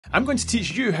I'm going to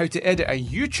teach you how to edit a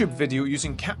YouTube video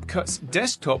using CapCut's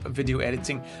desktop video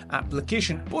editing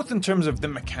application, both in terms of the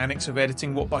mechanics of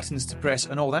editing, what buttons to press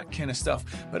and all that kind of stuff,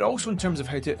 but also in terms of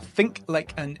how to think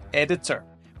like an editor.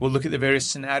 We'll look at the various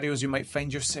scenarios you might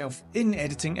find yourself in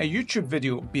editing a YouTube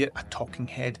video, be it a talking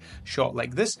head shot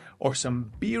like this, or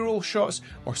some B-roll shots,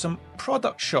 or some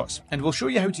product shots. And we'll show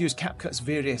you how to use CapCut's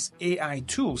various AI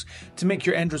tools to make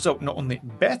your end result not only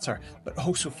better, but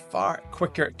also far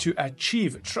quicker to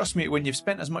achieve. Trust me, when you've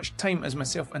spent as much time as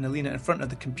myself and Alina in front of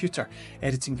the computer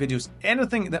editing videos,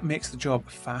 anything that makes the job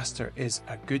faster is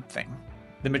a good thing.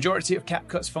 The majority of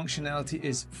CapCut's functionality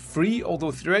is free, although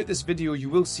throughout this video you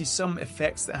will see some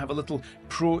effects that have a little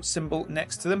pro symbol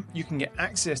next to them. You can get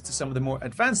access to some of the more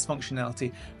advanced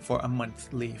functionality for a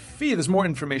monthly fee. There's more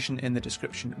information in the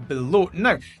description below.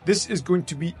 Now, this is going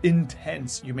to be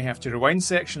intense. You may have to rewind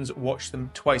sections, watch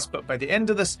them twice, but by the end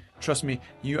of this, trust me,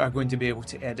 you are going to be able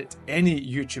to edit any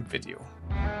YouTube video.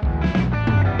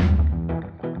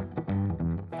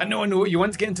 I know, you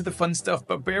want to get into the fun stuff,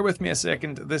 but bear with me a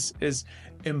second, this is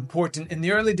important. In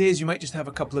the early days, you might just have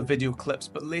a couple of video clips,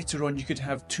 but later on you could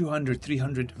have 200,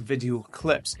 300 video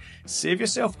clips. Save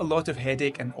yourself a lot of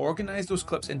headache and organize those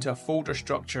clips into a folder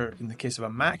structure, in the case of a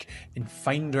Mac, in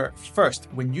Finder first.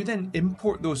 When you then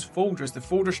import those folders, the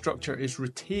folder structure is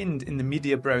retained in the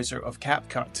media browser of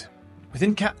CapCut.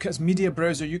 Within CapCut's media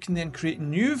browser, you can then create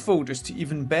new folders to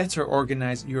even better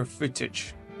organize your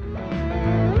footage.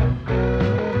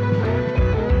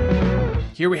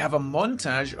 Here we have a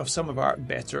montage of some of our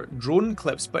better drone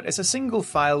clips, but it's a single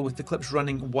file with the clips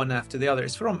running one after the other.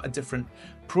 It's from a different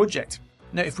project.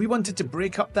 Now, if we wanted to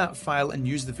break up that file and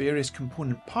use the various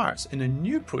component parts in a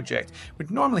new project, we'd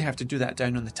normally have to do that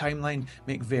down on the timeline,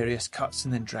 make various cuts,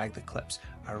 and then drag the clips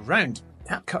around.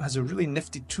 CapCut has a really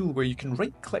nifty tool where you can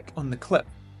right-click on the clip,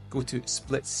 go to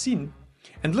Split Scene,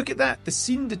 and look at that, the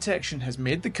scene detection has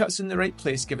made the cuts in the right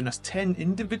place, giving us 10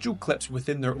 individual clips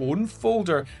within their own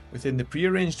folder, within the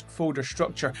prearranged folder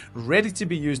structure, ready to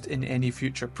be used in any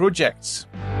future projects.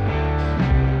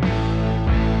 I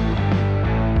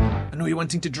know you're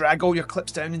wanting to drag all your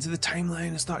clips down into the timeline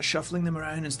and start shuffling them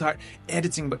around and start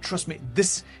editing, but trust me,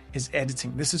 this is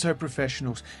editing. This is how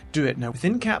professionals do it. Now,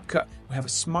 within CapCut, we have a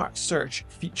smart search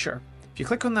feature. If you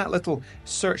click on that little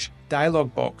search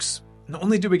dialog box, not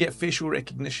only do we get facial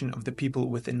recognition of the people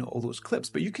within all those clips,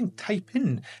 but you can type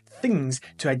in things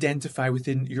to identify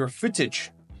within your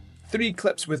footage. 3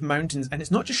 clips with mountains, and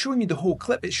it's not just showing you the whole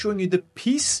clip, it's showing you the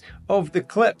piece of the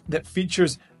clip that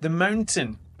features the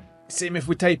mountain. Same if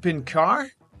we type in car,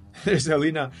 there's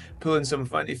Alina pulling some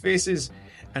funny faces,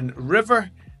 and river,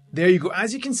 there you go.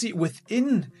 As you can see,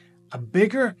 within a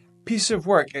bigger piece of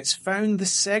work, it's found the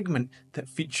segment that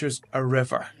features a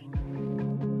river.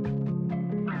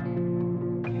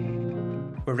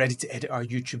 We're ready to edit our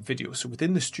YouTube video. So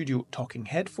within the Studio Talking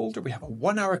Head folder, we have a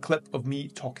 1-hour clip of me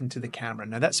talking to the camera.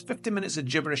 Now that's 50 minutes of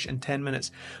gibberish and 10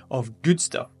 minutes of good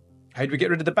stuff. How do we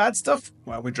get rid of the bad stuff?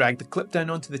 Well, we drag the clip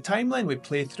down onto the timeline, we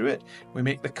play through it, we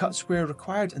make the cuts where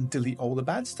required and delete all the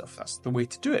bad stuff. That's the way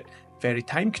to do it. Very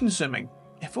time consuming.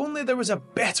 If only there was a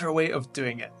better way of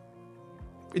doing it.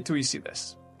 Wait till you see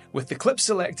this. With the clip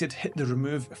selected, hit the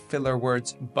Remove Filler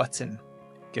Words button.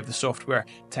 Give the software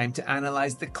time to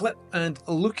analyze the clip and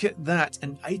look at that,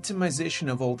 an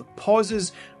itemization of all the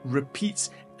pauses, repeats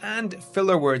and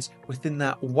filler words within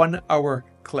that 1-hour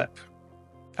clip.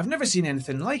 I've never seen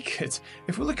anything like it.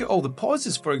 If we look at all the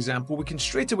pauses, for example, we can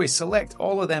straight away select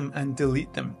all of them and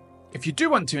delete them. If you do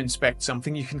want to inspect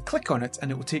something, you can click on it and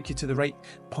it will take you to the right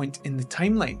point in the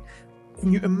timeline.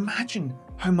 Can you imagine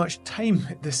how much time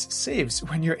this saves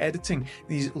when you're editing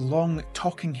these long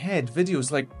talking head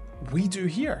videos like we do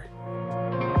here?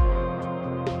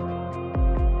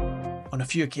 On a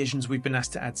few occasions, we've been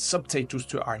asked to add subtitles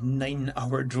to our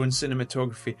 9-hour drone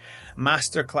cinematography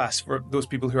masterclass. For those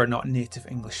people who are not native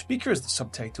English speakers, the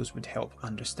subtitles would help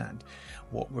understand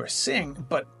what we're saying,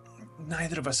 but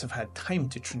neither of us have had time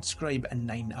to transcribe a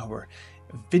 9-hour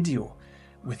video.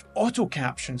 With auto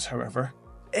captions, however,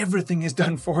 everything is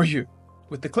done for you.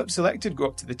 With the clip selected, go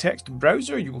up to the text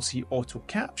browser, you will see auto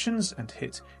captions and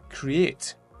hit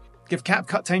create. Give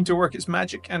CapCut time to work its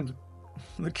magic and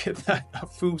look at that, a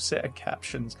full set of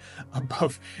captions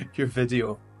above your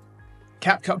video.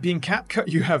 CapCut being CapCut,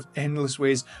 you have endless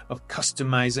ways of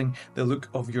customizing the look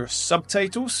of your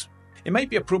subtitles. It might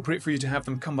be appropriate for you to have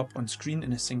them come up on screen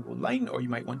in a single line, or you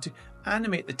might want to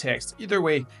animate the text. Either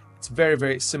way, it's very,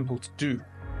 very simple to do.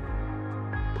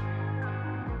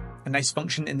 A nice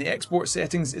function in the export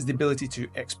settings is the ability to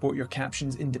export your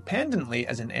captions independently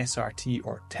as an SRT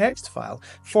or text file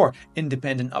for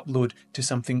independent upload to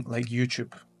something like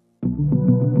YouTube.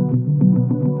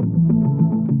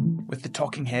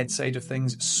 talking head side of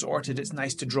things sorted, it's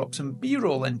nice to drop some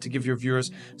B-roll in to give your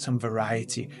viewers some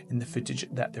variety in the footage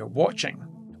that they're watching.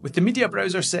 With the media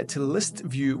browser set to list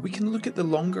view, we can look at the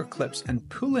longer clips and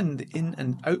pull in the in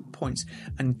and out points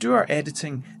and do our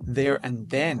editing there and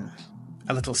then.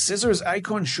 A little scissors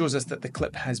icon shows us that the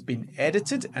clip has been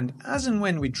edited, and as and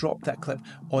when we drop that clip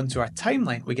onto our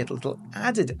timeline, we get a little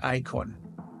added icon.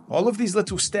 All of these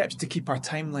little steps to keep our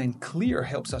timeline clear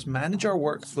helps us manage our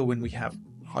workflow when we have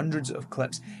hundreds of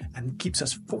clips and keeps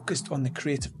us focused on the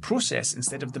creative process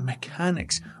instead of the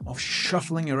mechanics of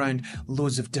shuffling around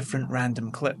loads of different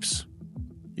random clips.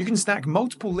 You can stack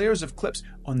multiple layers of clips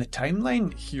on the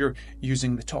timeline here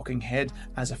using the talking head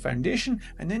as a foundation,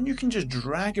 and then you can just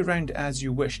drag around as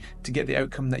you wish to get the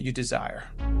outcome that you desire.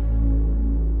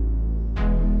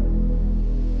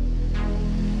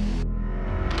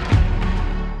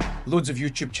 Loads of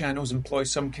YouTube channels employ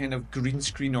some kind of green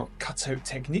screen or cutout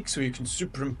technique so you can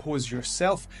superimpose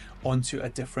yourself onto a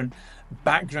different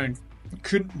background. It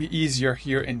couldn't be easier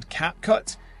here in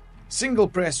CapCut. Single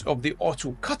press of the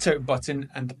auto cutout button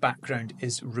and the background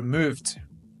is removed.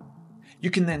 You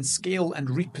can then scale and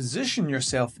reposition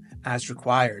yourself as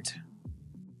required.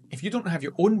 If you don't have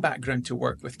your own background to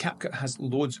work with, CapCut has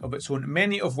loads of its own,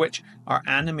 many of which are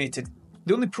animated.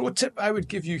 The only pro tip I would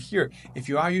give you here, if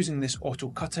you are using this auto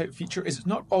cutout feature, is it's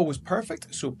not always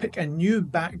perfect, so pick a new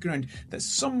background that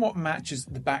somewhat matches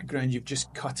the background you've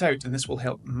just cut out, and this will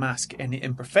help mask any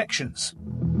imperfections.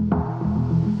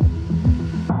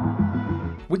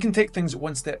 We can take things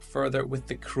one step further with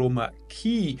the Chroma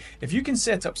Key. If you can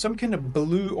set up some kind of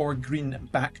blue or green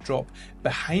backdrop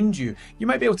behind you, you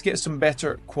might be able to get some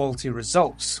better quality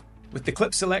results. With the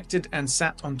clip selected and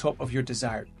sat on top of your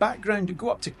desired background, go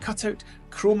up to Cutout,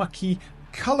 Chroma Key,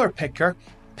 Color Picker,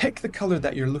 pick the color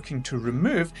that you're looking to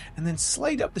remove, and then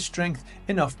slide up the strength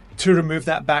enough to remove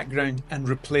that background and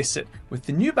replace it with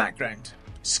the new background.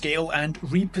 Scale and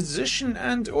reposition,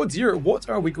 and oh dear, what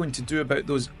are we going to do about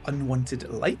those unwanted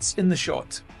lights in the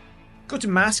shot? Go to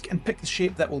Mask and pick the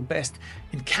shape that will best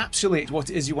encapsulate what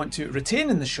it is you want to retain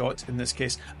in the shot, in this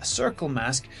case a circle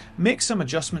mask. Make some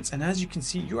adjustments, and as you can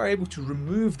see, you are able to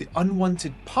remove the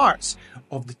unwanted parts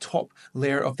of the top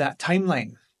layer of that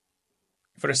timeline.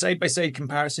 For a side-by-side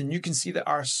comparison, you can see that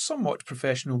our somewhat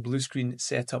professional blue screen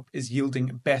setup is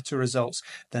yielding better results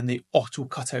than the auto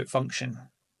cutout function.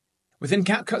 Within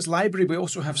CapCut's library, we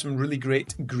also have some really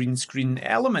great green screen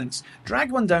elements.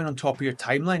 Drag one down on top of your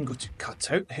timeline, go to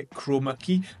Cutout, hit Chroma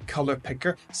Key, Color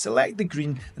Picker, select the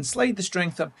green and slide the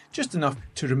strength up just enough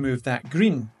to remove that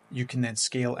green. You can then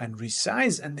scale and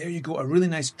resize, and there you go, a really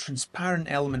nice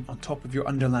transparent element on top of your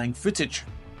underlying footage.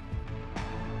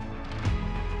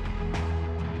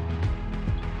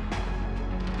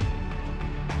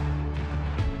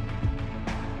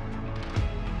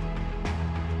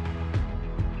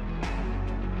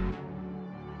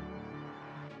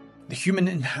 The human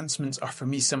enhancements are for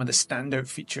me some of the standout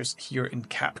features here in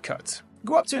CapCut.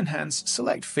 Go up to Enhance,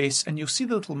 select Face, and you'll see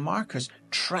the little markers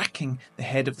tracking the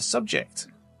head of the subject.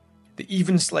 The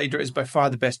Even slider is by far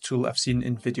the best tool I've seen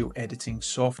in video editing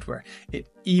software. It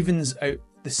evens out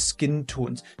the skin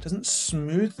tones. It doesn't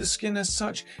smooth the skin as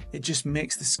such, it just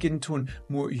makes the skin tone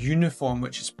more uniform,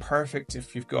 which is perfect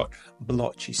if you've got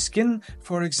blotchy skin,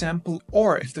 for example,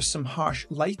 or if there's some harsh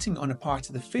lighting on a part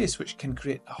of the face which can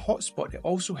create a hot spot. It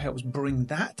also helps bring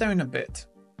that down a bit.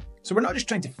 So we're not just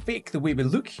trying to fake the way we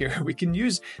look here, we can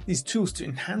use these tools to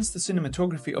enhance the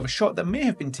cinematography of a shot that may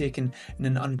have been taken in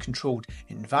an uncontrolled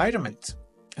environment.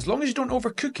 As long as you don't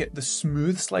overcook it, the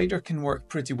smooth slider can work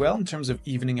pretty well in terms of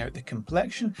evening out the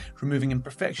complexion, removing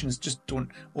imperfections. Just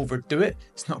don't overdo it.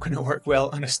 It's not going to work well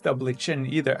on a stubbly chin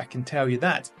either, I can tell you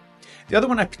that. The other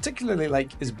one I particularly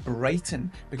like is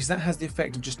Brighten, because that has the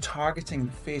effect of just targeting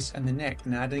the face and the neck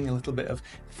and adding a little bit of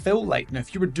fill light. Now,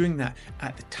 if you were doing that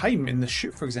at the time in the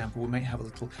shoot, for example, we might have a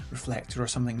little reflector or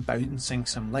something bouncing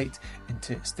some light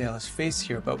into Stella's face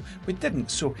here, but we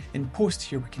didn't. So in post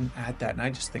here, we can add that, and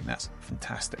I just think that's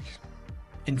fantastic.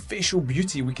 In Facial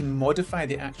Beauty, we can modify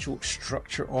the actual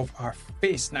structure of our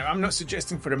face. Now, I'm not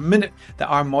suggesting for a minute that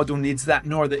our model needs that,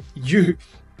 nor that you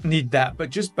need that,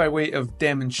 but just by way of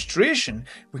demonstration,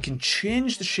 we can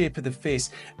change the shape of the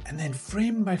face, and then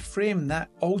frame by frame that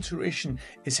alteration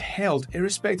is held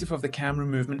irrespective of the camera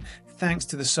movement thanks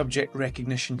to the subject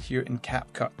recognition here in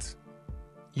CapCut.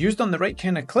 Used on the right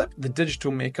kind of clip, the digital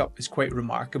makeup is quite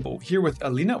remarkable. Here with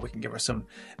Alina, we can give her some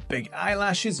big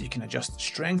eyelashes. You can adjust the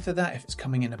strength of that if it's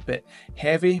coming in a bit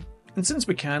heavy, and since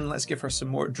we can, let's give her some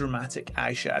more dramatic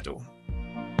eyeshadow.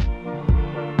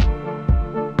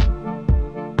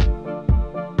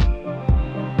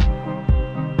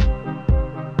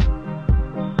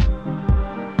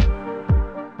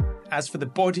 As for the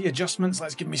body adjustments,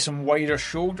 let's give me some wider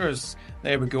shoulders.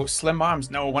 There we go. Slim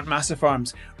arms. No, I want massive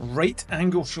arms. Right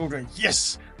angle shoulder.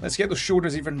 Yes! Let's get those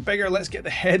shoulders even bigger. Let's get the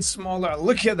head smaller.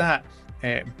 Look at that.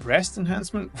 Breast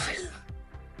enhancement.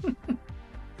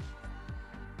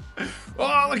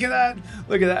 Oh, look at that.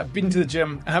 Look at that. I've been to the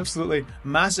gym. Absolutely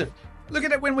massive. Look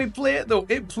at it when we play it though.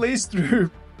 It plays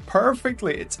through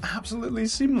perfectly. It's absolutely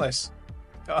seamless.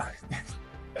 Oh.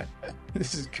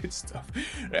 This is good stuff.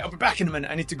 Right, I'll be back in a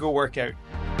minute. I need to go work out.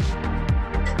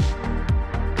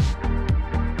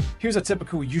 Here's a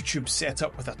typical YouTube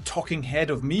setup with a talking head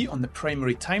of me on the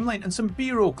primary timeline and some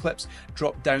B-roll clips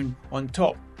dropped down on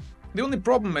top. The only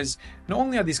problem is, not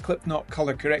only are these clips not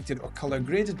colour corrected or colour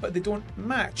graded, but they don't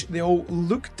match. They all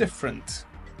look different.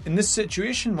 In this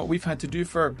situation, what we've had to do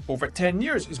for over 10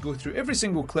 years is go through every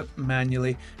single clip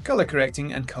manually, colour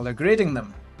correcting and colour grading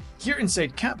them. Here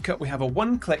inside CapCut we have a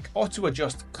one-click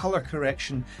auto-adjust colour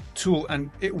correction tool and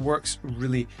it works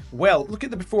really well. Look at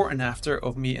the before and after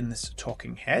of me in this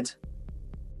talking head.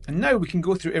 And now we can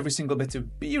go through every single bit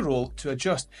of B-roll to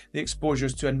adjust the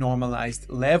exposures to a normalised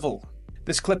level.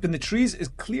 This clip in the trees is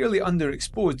clearly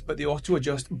underexposed, but the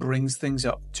auto-adjust brings things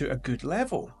up to a good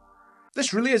level.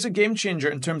 This really is a game changer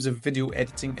in terms of video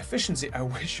editing efficiency. I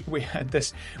wish we had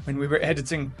this when we were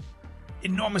editing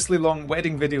enormously long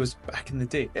wedding videos back in the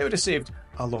day. It would have saved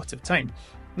a lot of time.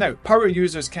 Now, power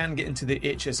users can get into the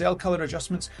HSL colour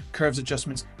adjustments, curves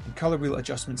adjustments and colour wheel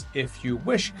adjustments if you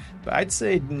wish, but I'd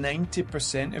say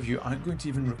 90% of you aren't going to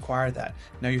even require that.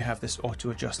 Now you have this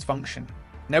auto adjust function.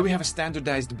 Now we have a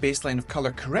standardised baseline of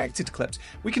colour corrected clips.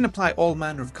 We can apply all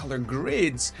manner of colour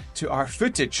grades to our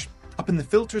footage. Up in the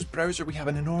filters browser we have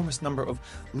an enormous number of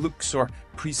looks or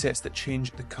presets that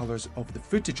change the colours of the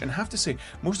footage, and I have to say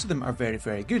most of them are very,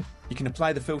 very good. You can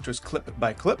apply the filters clip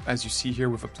by clip. As you see here,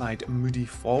 we've applied Moody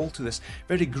Fall to this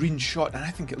very green shot and I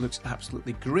think it looks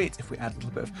absolutely great if we add a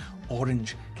little bit of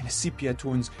orange kind of sepia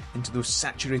tones into those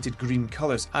saturated green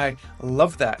colours. I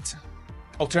love that.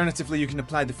 Alternatively, you can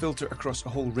apply the filter across a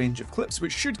whole range of clips,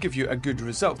 which should give you a good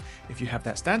result if you have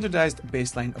that standardised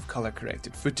baseline of colour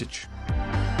corrected footage.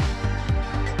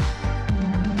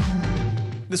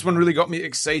 This one really got me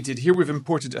excited. Here we've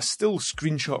imported a still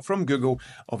screenshot from Google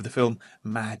of the film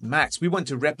Mad Max. We want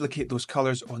to replicate those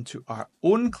colours onto our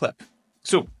own clip.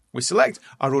 So we select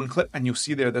our own clip and you'll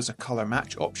see there's a colour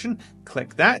match option.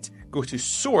 Click that, go to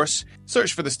source,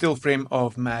 search for the still frame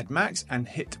of Mad Max and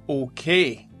hit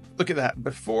OK. Look at that,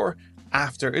 before,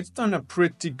 after. It's done a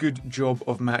pretty good job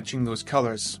of matching those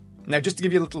colours. Now, just to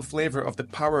give you a little flavour of the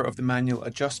power of the manual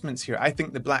adjustments here, I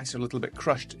think the blacks are a little bit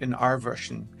crushed in our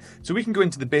version. So we can go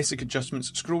into the basic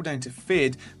adjustments, scroll down to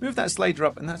fade, move that slider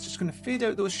up, and that's just going to fade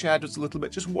out those shadows a little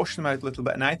bit, just wash them out a little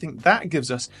bit, and I think that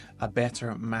gives us a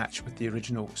better match with the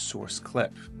original source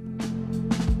clip.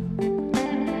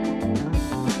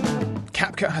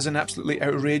 CapCut has an absolutely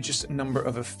outrageous number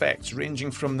of effects,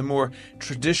 ranging from the more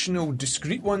traditional,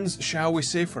 discrete ones, shall we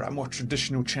say, for a more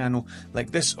traditional channel like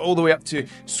this, all the way up to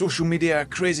social media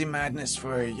crazy madness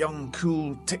for young,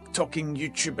 cool, TikToking,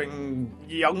 YouTubing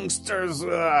youngsters.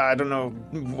 I don't know,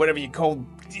 whatever you call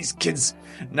these kids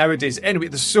nowadays. Anyway,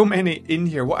 there's so many in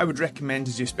here. What I would recommend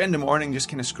is you spend a morning just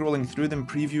kind of scrolling through them,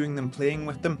 previewing them, playing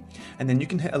with them, and then you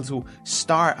can hit a little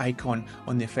star icon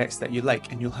on the effects that you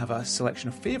like, and you'll have a selection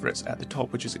of favourites at the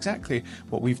top, which is exactly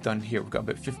what we've done here. We've got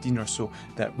about 15 or so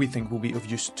that we think will be of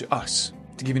use to us.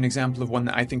 To give you an example of one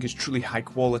that I think is truly high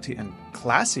quality and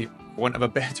classy, for want of a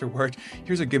better word,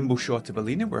 here's a gimbal shot of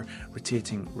Alina. We're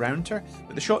rotating round her,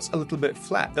 but the shot's a little bit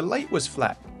flat. The light was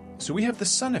flat. So we have the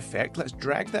sun effect. Let's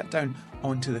drag that down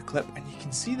onto the clip and you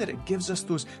can see that it gives us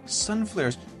those sun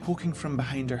flares poking from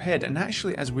behind her head, and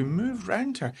actually as we move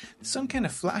round her, the sun kind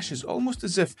of flashes almost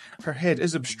as if her head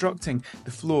is obstructing the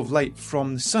flow of light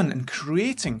from the sun and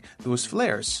creating those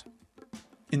flares.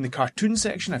 In the cartoon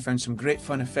section I found some great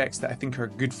fun effects that I think are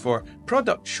good for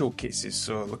product showcases.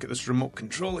 So look at this remote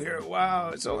control here.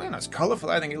 Wow, it's all in, it's colourful,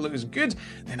 I think it looks good.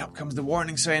 Then up comes the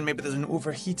warning sign, maybe there's an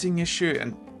overheating issue,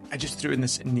 and I just threw in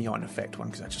this neon effect one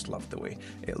because I just loved the way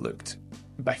it looked.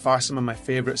 By far some of my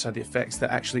favourites are the effects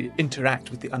that actually interact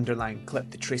with the underlying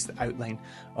clip. They trace the outline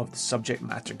of the subject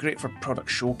matter. Great for product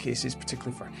showcases,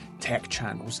 particularly for tech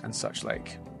channels and such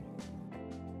like.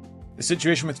 The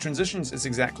situation with transitions is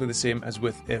exactly the same as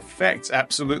with effects.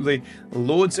 Absolutely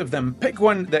loads of them. Pick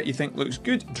one that you think looks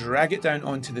good, drag it down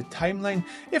onto the timeline.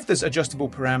 If there's adjustable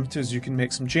parameters, you can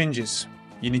make some changes.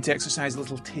 You need to exercise a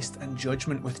little taste and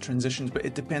judgment with transitions, but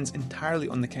it depends entirely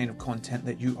on the kind of content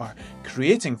that you are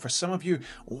creating. For some of you,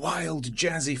 wild,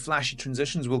 jazzy, flashy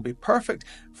transitions will be perfect.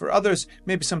 For others,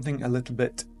 maybe something a little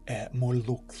bit more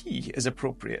low-key is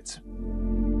appropriate.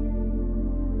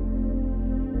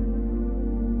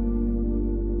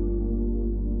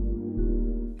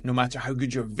 no matter how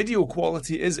good your video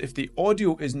quality is, if the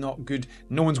audio is not good,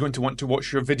 no one's going to want to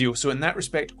watch your video. So in that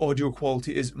respect, audio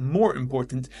quality is more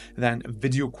important than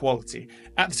video quality.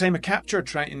 At the time of capture,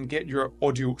 try and get your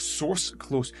audio source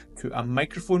close to a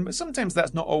microphone, but sometimes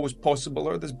that's not always possible,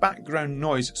 or there's background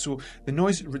noise. So the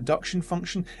noise reduction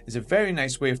function is a very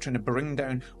nice way of trying to bring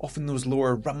down often those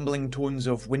lower rumbling tones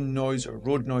of wind noise or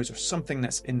road noise or something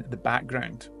that's in the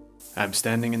background. I'm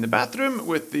standing in the bathroom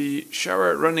with the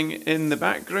shower running in the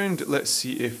background. Let's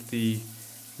see if the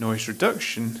noise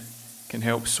reduction can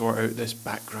help sort out this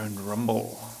background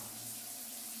rumble.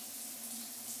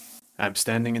 I'm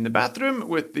standing in the bathroom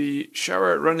with the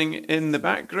shower running in the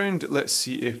background. Let's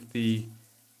see if the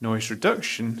noise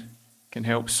reduction can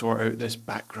help sort out this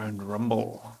background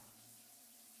rumble.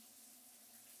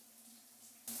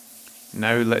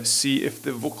 Now let's see if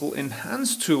the vocal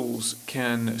enhance tools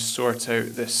can sort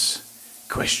out this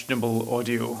questionable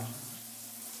audio.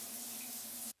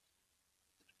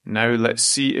 Now let's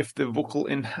see if the vocal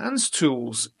enhance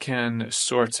tools can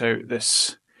sort out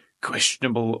this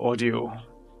questionable audio.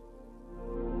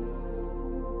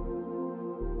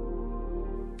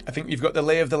 I think you've got the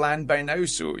lay of the land by now,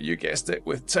 so you guessed it,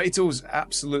 with titles,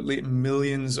 absolutely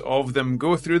millions of them.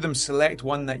 Go through them, select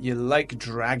one that you like,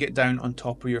 drag it down on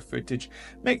top of your footage,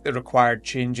 make the required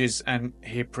changes, and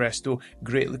hey presto,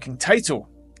 great looking title.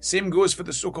 Same goes for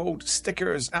the so-called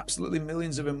stickers, absolutely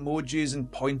millions of emojis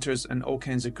and pointers and all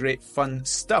kinds of great fun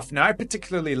stuff. Now I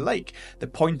particularly like the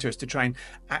pointers to try and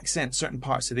accent certain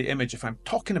parts of the image if I'm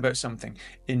talking about something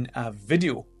in a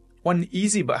video. One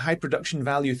easy but high production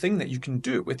value thing that you can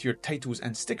do with your titles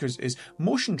and stickers is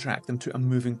motion track them to a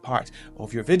moving part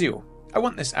of your video. I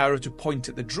want this arrow to point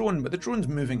at the drone, but the drone's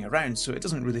moving around, so it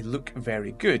doesn't really look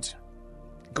very good.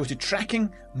 Go to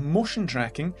Tracking, Motion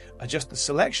Tracking, adjust the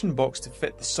selection box to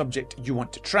fit the subject you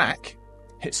want to track.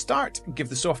 Hit Start, give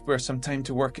the software some time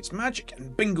to work its magic,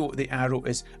 and bingo, the arrow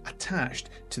is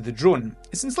attached to the drone.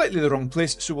 It's in slightly the wrong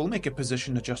place, so we'll make a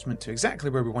position adjustment to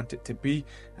exactly where we want it to be,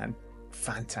 and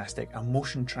fantastic, a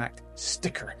motion tracked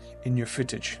sticker in your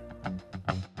footage.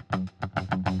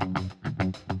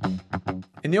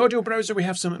 In the audio browser we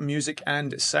have some music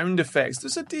and sound effects.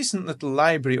 There's a decent little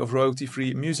library of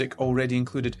royalty-free music already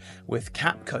included with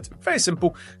CapCut. Very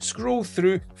simple, scroll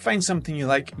through, find something you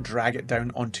like, drag it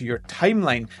down onto your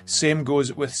timeline. Same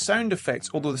goes with sound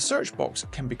effects, although the search box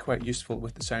can be quite useful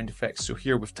with the sound effects. So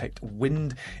here we've typed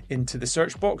wind into the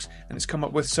search box and it's come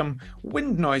up with some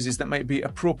wind noises that might be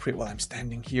appropriate while I'm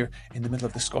standing here in the middle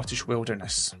of the Scottish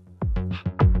wilderness.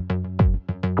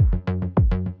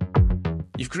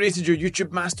 You've created your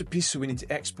YouTube masterpiece, so we need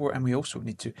to export and we also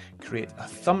need to create a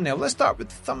thumbnail. Let's start with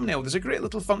the thumbnail. There's a great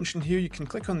little function here. You can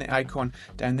click on the icon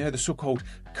down there, the so-called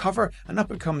cover, and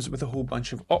up it comes with a whole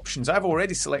bunch of options. I've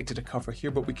already selected a cover here,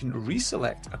 but we can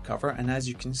reselect a cover, and as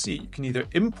you can see, you can either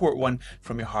import one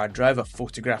from your hard drive, a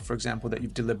photograph, for example, that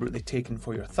you've deliberately taken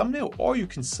for your thumbnail, or you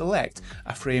can select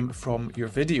a frame from your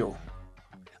video.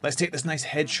 Let's take this nice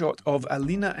headshot of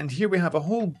Alina, and here we have a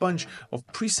whole bunch of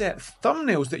preset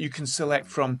thumbnails that you can select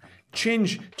from,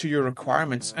 change to your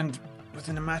requirements, and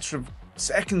within a matter of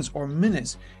seconds or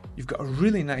minutes, you've got a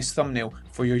really nice thumbnail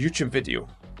for your YouTube video.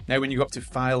 Now when you go up to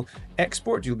File,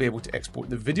 Export, you'll be able to export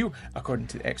the video according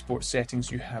to the export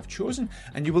settings you have chosen,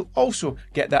 and you will also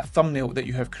get that thumbnail that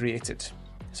you have created.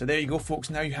 So there you go, folks.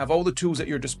 Now you have all the tools at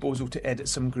your disposal to edit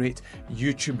some great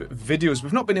YouTube videos.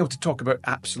 We've not been able to talk about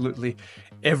absolutely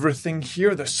everything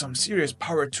here. There's some serious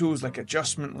power tools like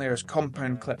adjustment layers,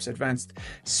 compound clips, advanced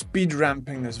speed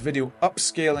ramping, there's video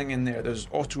upscaling in there, there's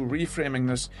auto reframing,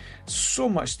 there's so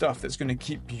much stuff that's going to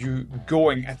keep you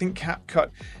going. I think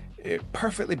CapCut, it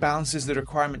perfectly balances the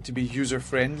requirement to be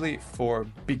user-friendly for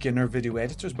beginner video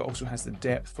editors, but also has the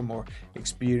depth for more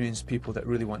experienced people that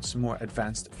really want some more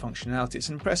advanced functionality. It's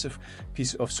an impressive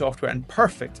piece of software and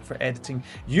perfect for editing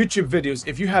YouTube videos.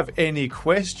 If you have any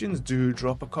questions, do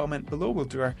drop a comment below. We'll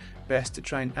do our best to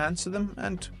try and answer them,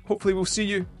 and hopefully we'll see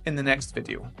you in the next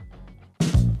video.